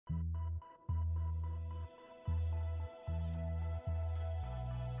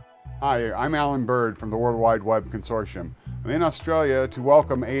Hi, I'm Alan Bird from the World Wide Web Consortium. I'm in Australia to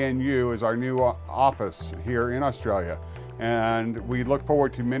welcome ANU as our new office here in Australia. And we look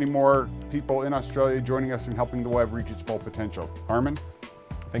forward to many more people in Australia joining us in helping the web reach its full potential. Armin?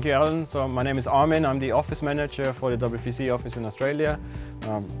 Thank you, Alan. So my name is Armin. I'm the office manager for the WWC office in Australia.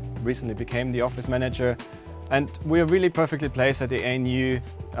 Recently became the office manager. And we are really perfectly placed at the ANU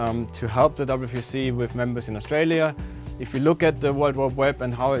to help the WWC with members in Australia. If you look at the World Wide Web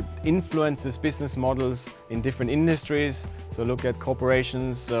and how it influences business models in different industries, so look at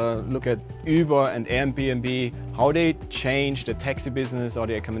corporations, look at Uber and Airbnb, how they change the taxi business or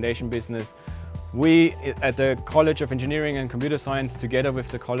the accommodation business. We at the College of Engineering and Computer Science, together with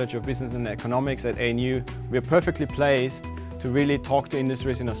the College of Business and Economics at ANU, we are perfectly placed to really talk to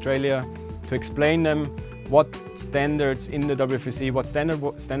industries in Australia, to explain them what standards in the WWC, what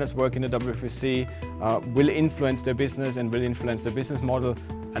standards work in the WWC will influence their business and will influence their business model,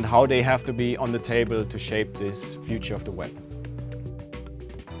 and how they have to be on the table to shape this future of the web.